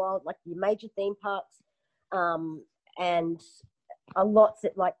 Wet and Wild, like the major theme parks. And a lot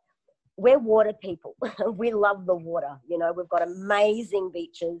like, we're water people. We love the water. We've got amazing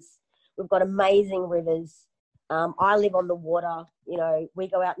beaches. We've got amazing rivers. I live on the water. We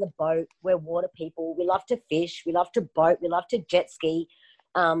go out in the boat. We're water people. We love to fish. We love to boat. We love to jet ski.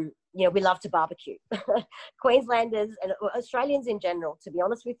 We love to barbecue. Queenslanders and Australians in general, to be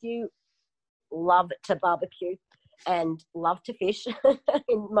honest with you, love to barbecue and love to fish.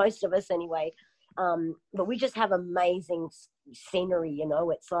 In most of us anyway. But we just have amazing scenery,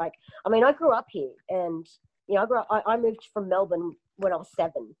 it's like, I grew up here, and, I moved from Melbourne when I was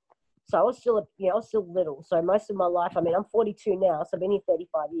 7. So I was still, little. So most of my life, I'm 42 now, so I've been here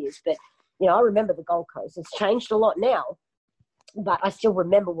 35 years, but, I remember the Gold Coast. It's changed a lot now, but I still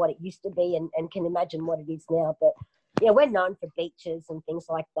remember what it used to be and can imagine what it is now. But, we're known for beaches and things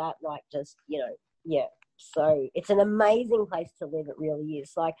like that, like just, yeah. So it's an amazing place to live. It really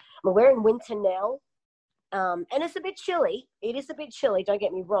is. Like, we're in winter now, and it's a bit chilly. It is a bit chilly, don't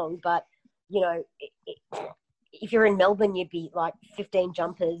get me wrong. But, if you're in Melbourne, you'd be like 15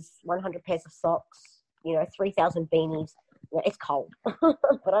 jumpers, 100 pairs of socks, 3,000 beanies. It's cold.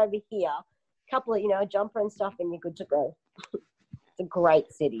 But over here, a couple of, a jumper and stuff, and you're good to go. It's a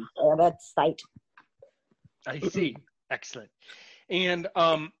great city, a state. I see. Excellent. And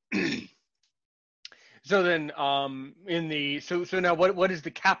So then, so now, what is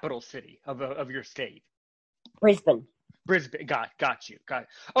the capital city of your state? Brisbane. Brisbane. Got you. Got it.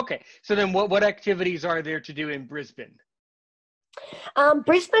 Okay. So then, what activities are there to do in Brisbane?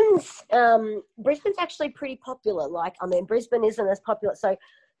 Brisbane's actually pretty popular. Like, I mean, Brisbane isn't as popular. So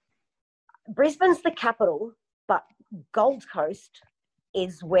Brisbane's the capital, but Gold Coast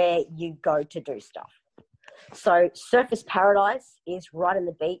is where you go to do stuff. So Surfers Paradise is right on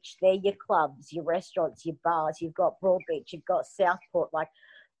the beach. They're your clubs, your restaurants, your bars. You've got Broadbeach, you've got Southport. Like,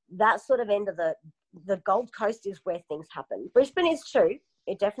 that sort of end of the Gold Coast is where things happen. Brisbane is too.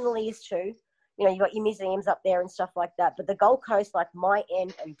 It definitely is too. You know, you've got your museums up there and stuff like that. But the Gold Coast, like my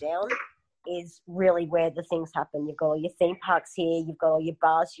end and down, is really where the things happen. You've got all your theme parks here. You've got all your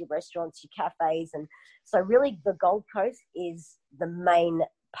bars, your restaurants, your cafes. And so really the Gold Coast is the main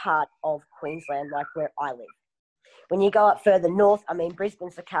part of Queensland, like where I live. When you go up further north, I mean,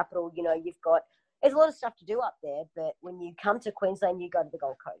 Brisbane's the capital. You know, there's a lot of stuff to do up there. But when you come to Queensland, you go to the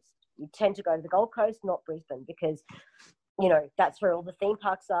Gold Coast. You tend to go to the Gold Coast, not Brisbane, because, you know, that's where all the theme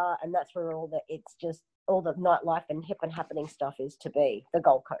parks are, and that's where all the nightlife and hip and happening stuff is to be, the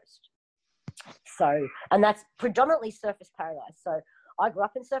Gold Coast. So, and that's predominantly Surfers Paradise. So I grew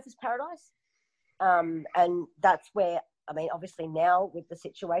up in Surfers Paradise, and that's where, I mean, obviously now with the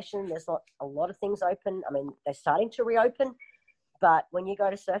situation, there's not a lot of things open. I mean, they're starting to reopen, but when you go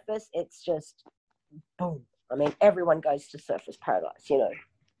to Surfers, it's just boom. I mean, everyone goes to Surfers Paradise, you know.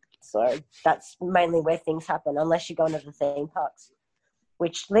 So that's mainly where things happen, unless you go into the theme parks,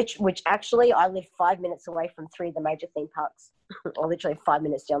 which actually I live 5 minutes away from 3 of the major theme parks, or literally 5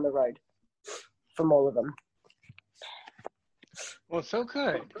 minutes down the road from all of them. Well, so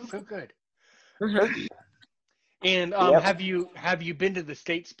good. Mm-hmm. And Yep. have you been to the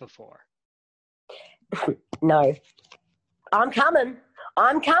States before? No. I'm coming.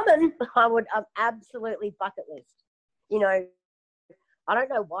 I'm absolutely bucket list. You know, I don't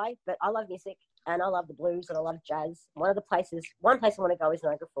know why, but I love music and I love the blues and I love jazz. One place I want to go is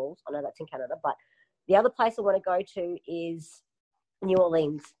Niagara Falls. I know that's in Canada, but the other place I want to go to is New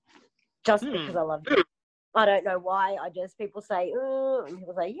Orleans, just because I love it. I don't know why. People say, oh, and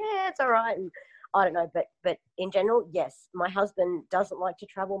people say, yeah, it's all right. And I don't know, but in general, yes, my husband doesn't like to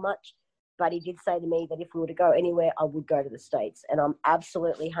travel much, but he did say to me that if we were to go anywhere, I would go to the States. And I'm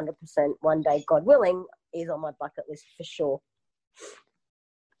absolutely 100% one day, God willing, is on my bucket list for sure.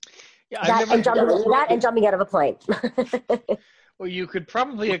 Yeah, jumping out of a plane. Well, you could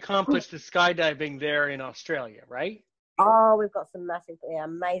probably accomplish the skydiving there in Australia, right? Oh, we've got some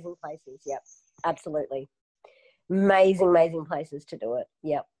amazing places. Yep, absolutely. Amazing places to do it.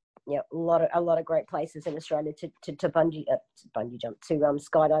 Yep. A lot of great places in Australia to bungee jump, to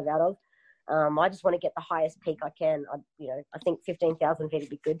skydive out of. I just want to get the highest peak I can. I think 15,000 feet would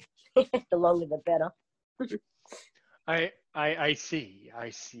be good. The longer the better. I see.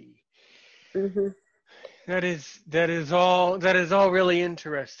 Mm-hmm. That is all really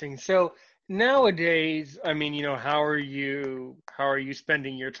interesting. So nowadays, I mean, you know, how are you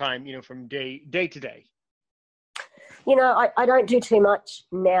spending your time, you know, from day to day? You know, I don't do too much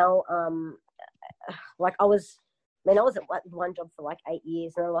now. Like I was at one job for like 8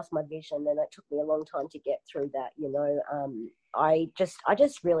 years and I lost my vision, and it took me a long time to get through that. You know, I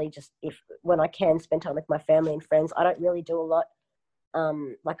just really when I can spend time with my family and friends. I don't really do a lot.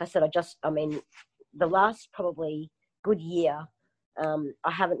 Like I said, the last probably good year,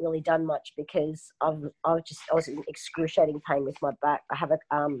 I haven't really done much because I was in excruciating pain with my back. I had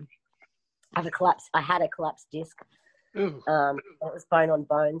a collapsed disc. It was bone on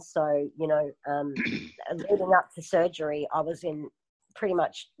bone. So, you know, leading up to surgery, I was in pretty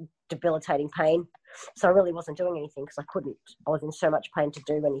much debilitating pain. So I really wasn't doing anything because I was in so much pain to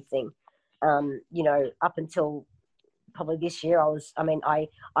do anything. You know, up until probably this year,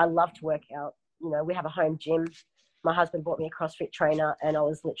 I love to work out. You know, we have a home gym. My husband bought me a CrossFit trainer and I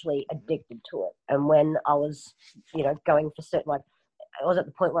was literally addicted to it. And when I was, you know, going for certain, like, I was at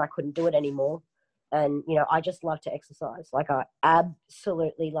the point where I couldn't do it anymore. And, you know, I just love to exercise. Like, I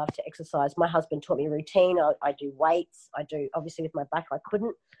absolutely love to exercise. My husband taught me routine. I do weights. I do, obviously with my back, I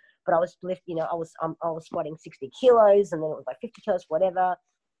couldn't, but I was I was squatting 60 kilos and then it was like 50 kilos, whatever.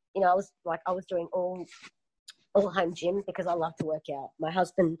 You know, I was doing all home gym because I love to work out. My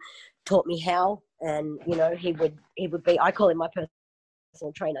husband taught me how, and, you know, he would be, I call him my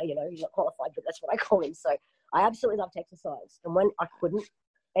personal trainer. You know, he's not qualified, but that's what I call him. So I absolutely love to exercise. And when I couldn't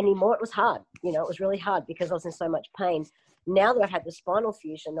anymore, it was hard. You know, it was really hard because I was in so much pain. Now that I've had the spinal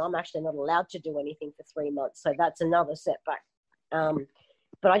fusion, I'm actually not allowed to do anything for 3 months. So that's another setback.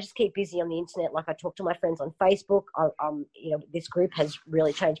 But I just keep busy on the internet. Like, I talk to my friends on Facebook. You know, this group has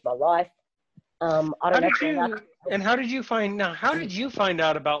really changed my life. I don't know. How did you find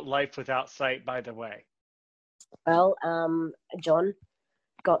out about Life Without Sight, by the way? Well, John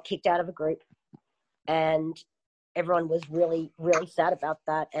got kicked out of a group, and everyone was really, really sad about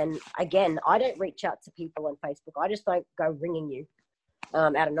that. And again, I don't reach out to people on Facebook. I just don't go ringing you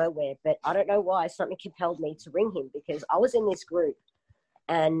out of nowhere. But I don't know why something compelled me to ring him, because I was in this group,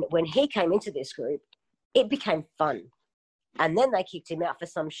 and when he came into this group, it became fun. And then they kicked him out for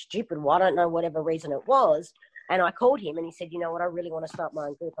some stupid, I don't know, whatever reason it was. And I called him and he said, you know what, I really want to start my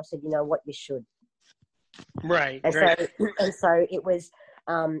own group. I said, you know what, you should. Right. And so it was,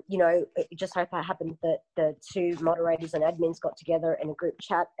 it just happened that the two moderators and admins got together in a group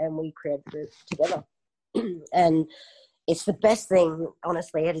chat and we created the group together. And it's the best thing,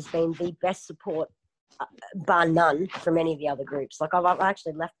 honestly. It has been the best support, bar none, from any of the other groups. Like I've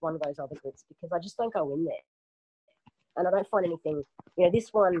actually left one of those other groups because I just don't go in there. And I don't find anything, this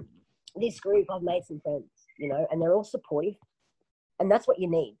group, I've made some friends, and they're all supportive. And that's what you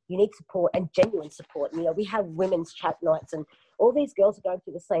need. You need support and genuine support. We have women's chat nights and all these girls are going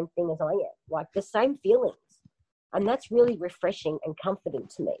through the same thing as I am, like the same feelings. And that's really refreshing and comforting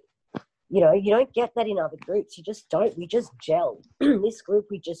to me. You don't get that in other groups. You just don't. We just gel. This group,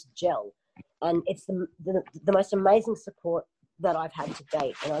 we just gel. And it's the most amazing support that I've had to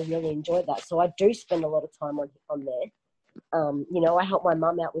date. And I really enjoyed that. So I do spend a lot of time on there. I help my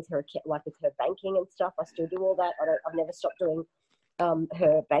mum out with her banking and stuff. I still do all that. I've never stopped doing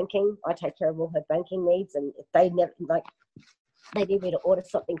her banking. I take care of all her banking needs, and if they need me to order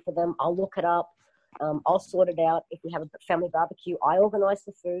something for them, I'll look it up. I'll sort it out. If we have a family barbecue, I organise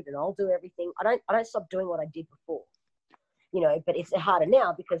the food and I'll do everything. I don't stop doing what I did before, but it's harder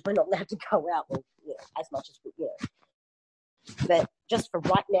now because we're not allowed to go out, as much as we. But just for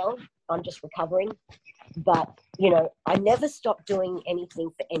right now, I'm just recovering. But, I never stop doing anything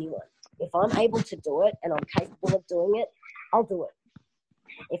for anyone. If I'm able to do it and I'm capable of doing it, I'll do it.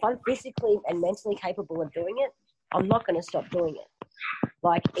 If I'm physically and mentally capable of doing it, I'm not going to stop doing it.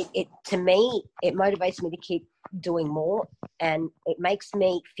 Like, to me, it motivates me to keep doing more, and it makes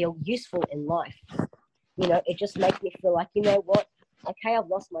me feel useful in life. It just makes me feel like, you know what? Okay, I've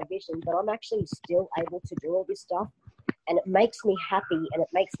lost my vision, but I'm actually still able to do all this stuff. And it makes me happy, and it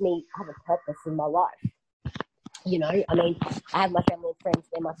makes me have a purpose in my life. I have my family and friends.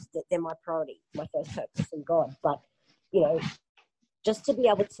 They're my priority, my first purpose in God. But, just to be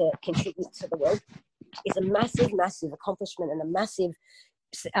able to contribute to the world is a massive, massive accomplishment and a massive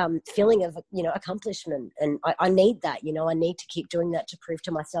feeling of, accomplishment. And I need that, I need to keep doing that to prove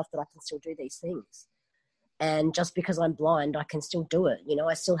to myself that I can still do these things. And just because I'm blind, I can still do it.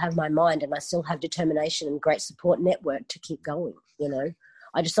 I still have my mind and I still have determination and great support network to keep going. I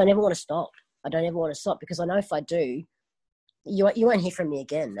don't ever want to stop. I don't ever want to stop, because I know if I do, you won't hear from me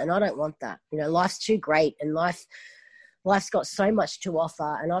again. And I don't want that. Life's too great, and life's got so much to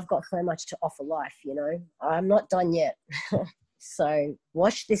offer, and I've got so much to offer life. I'm not done yet. So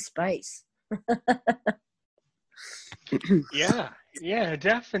watch this space. Yeah,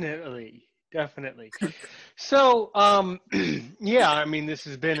 definitely. So, this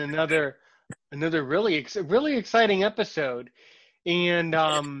has been another really exciting episode. And,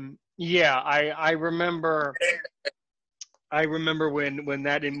 I remember when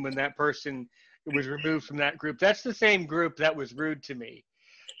that person was removed from that group. That's the same group that was rude to me.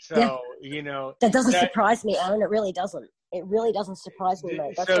 So, that doesn't surprise me, Aaron. It really doesn't. It really doesn't surprise me,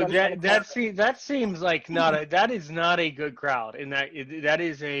 mate. That seems like that is not a good crowd, and that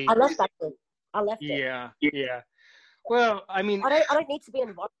is a. I left that group. I left it. Yeah. Well, I don't need to be in an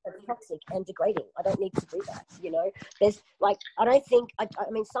environment that's toxic and degrading. I don't need to do that. There's I don't think.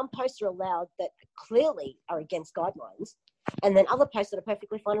 Some posts are allowed that clearly are against guidelines, and then other posts that are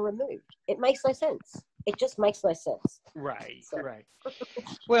perfectly fine are removed. It makes no sense. It just makes no sense. Right.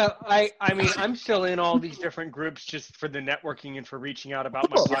 Well, I'm still in all these different groups just for the networking and for reaching out about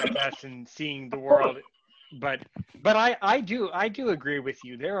my podcast and seeing the world. But I do agree with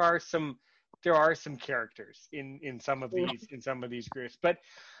you. There are some characters in some of these groups. But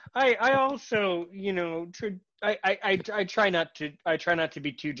I also, I try not to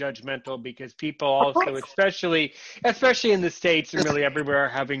be too judgmental, because people also, especially in the States and really everywhere, are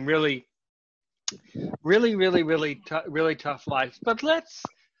having really tough lives. But let's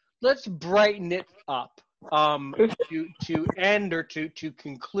brighten it up. To end or to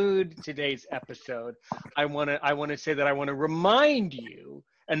conclude today's episode, I want to say that I want to remind you,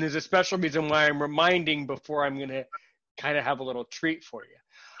 and there's a special reason why I'm reminding before I'm going to kind of have a little treat for you.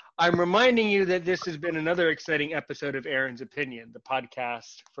 I'm reminding you that this has been another exciting episode of Aaron's Opinion, the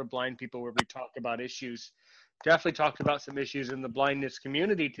podcast for blind people, where we talk about issues. Definitely talked about some issues in the blindness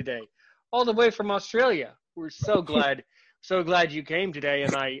community today. all the way from Australia. We're so glad you came today,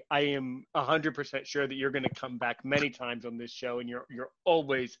 and I am 100% sure that you're going to come back many times on this show, and you're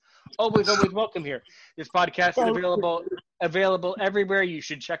always welcome here. This podcast is available everywhere. You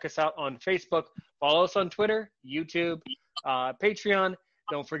should check us out on Facebook, follow us on Twitter, YouTube, Patreon.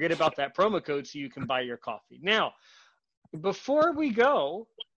 Don't forget about that promo code so you can buy your coffee. Now, before we go,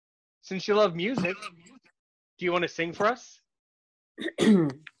 since you love music, do you want to sing for us?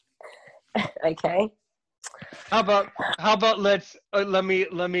 Okay. How about let me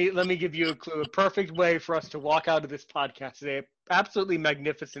give you a clue. A perfect way for us to walk out of this podcast today. Absolutely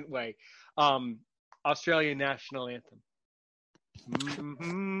magnificent way. Australian national anthem.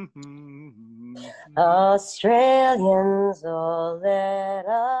 Australians, oh, let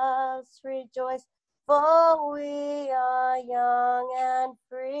us rejoice, for we are young and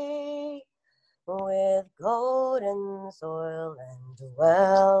free, with golden soil and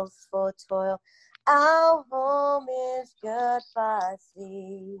wealth for toil. Our home is good by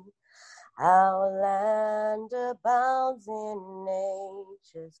sea. Our land abounds in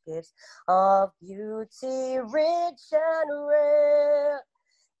nature's gifts of beauty, rich and rare.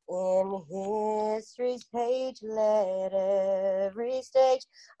 In history's page, let every stage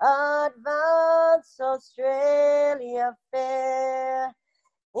advance, Australia fair.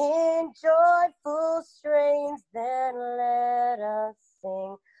 In joyful strains, then let us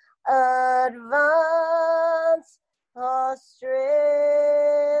sing, advance, Australia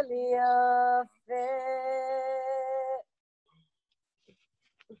fair.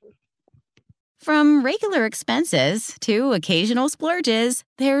 From regular expenses to occasional splurges,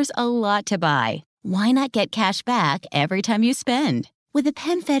 there's a lot to buy. Why not get cash back every time you spend? With the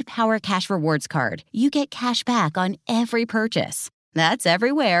PenFed Power Cash Rewards Card, you get cash back on every purchase. That's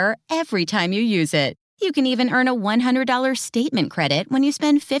everywhere, every time you use it. You can even earn a $100 statement credit when you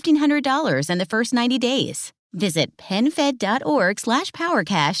spend $1,500 in the first 90 days. Visit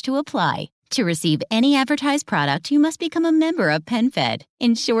PenFed.org/PowerCash to apply. To receive any advertised product, you must become a member of PenFed,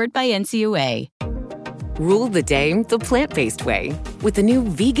 insured by NCUA. Rule the day the plant-based way with the new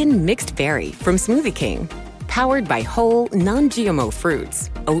vegan mixed berry from Smoothie King. Powered by whole, non-GMO fruits,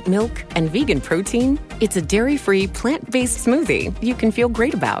 oat milk, and vegan protein, it's a dairy-free, plant-based smoothie you can feel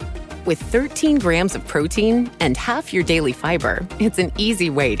great about. With 13 grams of protein and half your daily fiber, it's an easy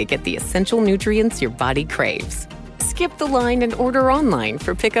way to get the essential nutrients your body craves. Skip the line and order online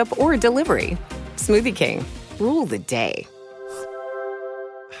for pickup or delivery. Smoothie King. Rule the day.